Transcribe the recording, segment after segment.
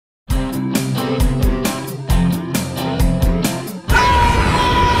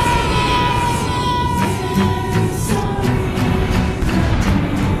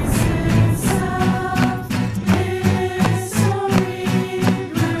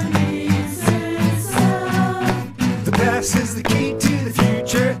past is the key to the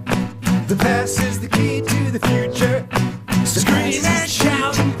future. The past is the key to the future. So scream and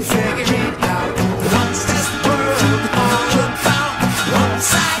shout, figure it out. Once that's the world all about. One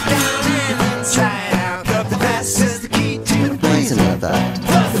side down and inside out. The past is the key to the Raisin like that.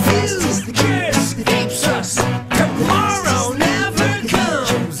 The past is the curse that keeps us. Tomorrow never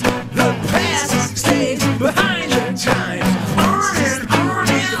comes. The past stays behind the times. On and on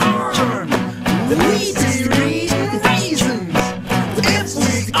and on. The need to read raisins. If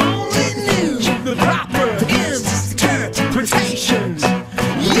we only knew the proper interpretations,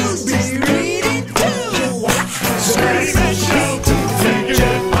 you'd be reading too. So let's go to the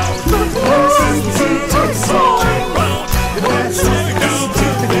future. The past is the key to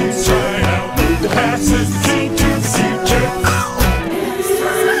the future. The past is the key to the future. The past is the key to the future.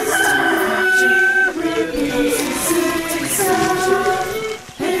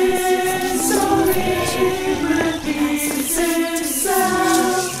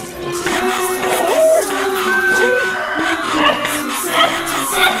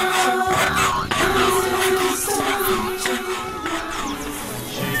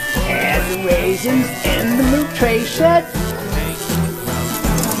 Add the raisins and the nutrition.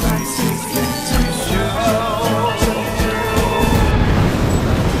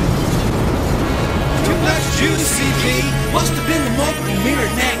 Too much juicy pea. Must have been the multiple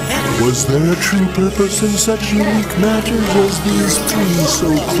mirrored neck. Was there a true purpose in such unique matters as these three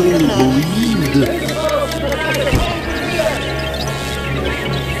so clearly believed?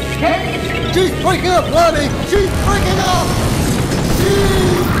 She's freaking up, Lonnie! She's freaking up!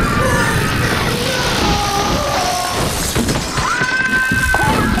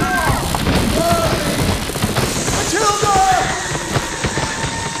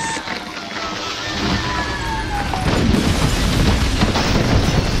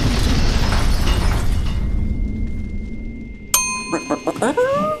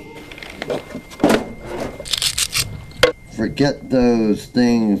 Forget those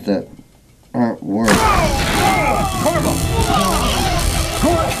things that aren't worth.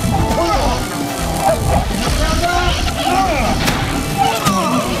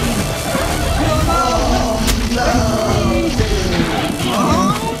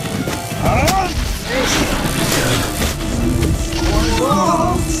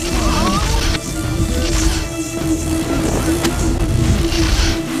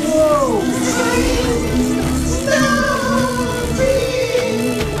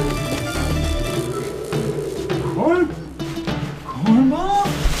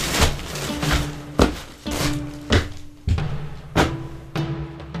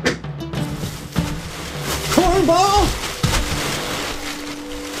 Cornball!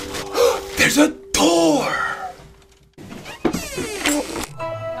 There's a door!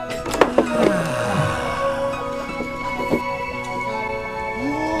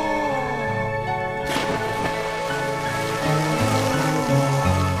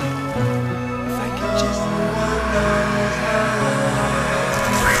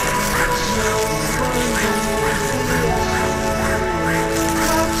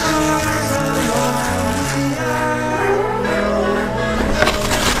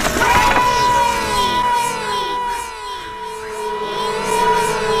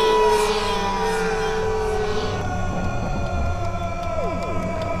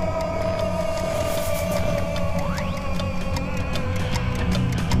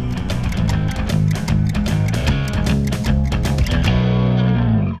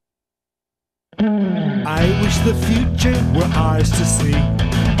 I wish the future were ours to see.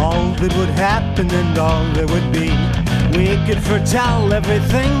 All that would happen and all there would be. We could foretell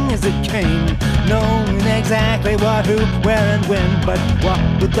everything as it came, knowing exactly what, who, where and when. But what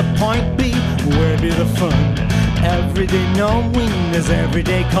would the point be? Where'd be the fun? Every day knowing as every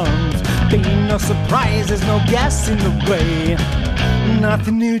day comes. Be no surprises, no guessing the way.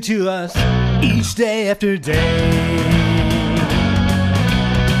 Nothing new to us each day after day.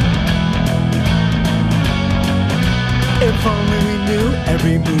 If only we knew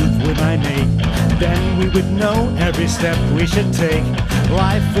every move we might make, then we would know every step we should take.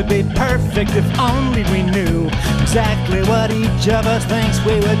 Life would be perfect if only we knew exactly what each of us thinks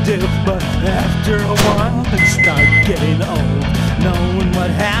we would do. But after a while it starts getting old, knowing what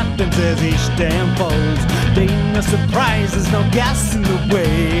happens as each day unfolds. Being no surprises, no guessing the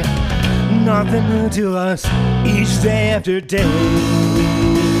way. Nothing new to us each day after day.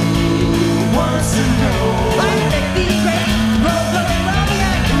 Wants to know.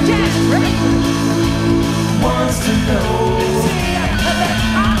 Wants to know.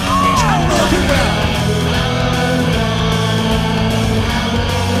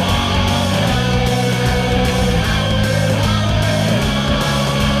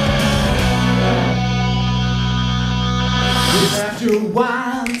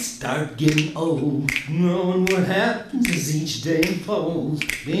 getting old, knowing what happens as each day unfolds.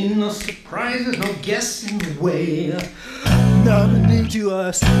 Ain't no surprises, no guessing the way. Nothing new to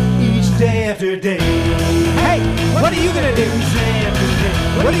us each day after day. Hey, what are you gonna do? Each day after day.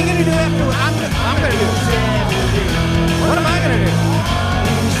 What are you gonna do after what I'm gonna do? Each day after day. What am I gonna do?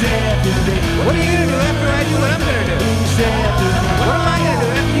 Each day after day. What are you gonna do after I do what I'm gonna do? Each day after day. What am I gonna do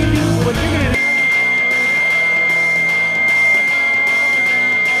after you do what you're gonna do?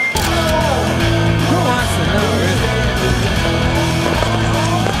 Who wants to know, really?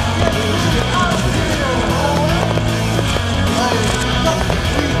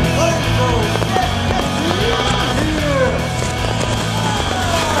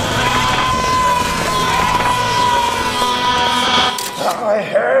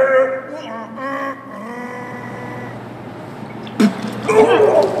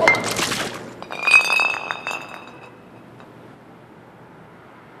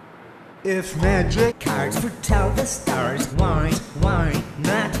 If magic Cards foretell the stars. Wine,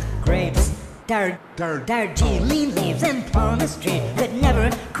 not grapes. Darjeeling leaves and palmistry that never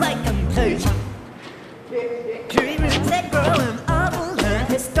quite complete. Dreamers that grow in awful land,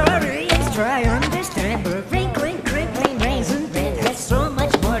 historic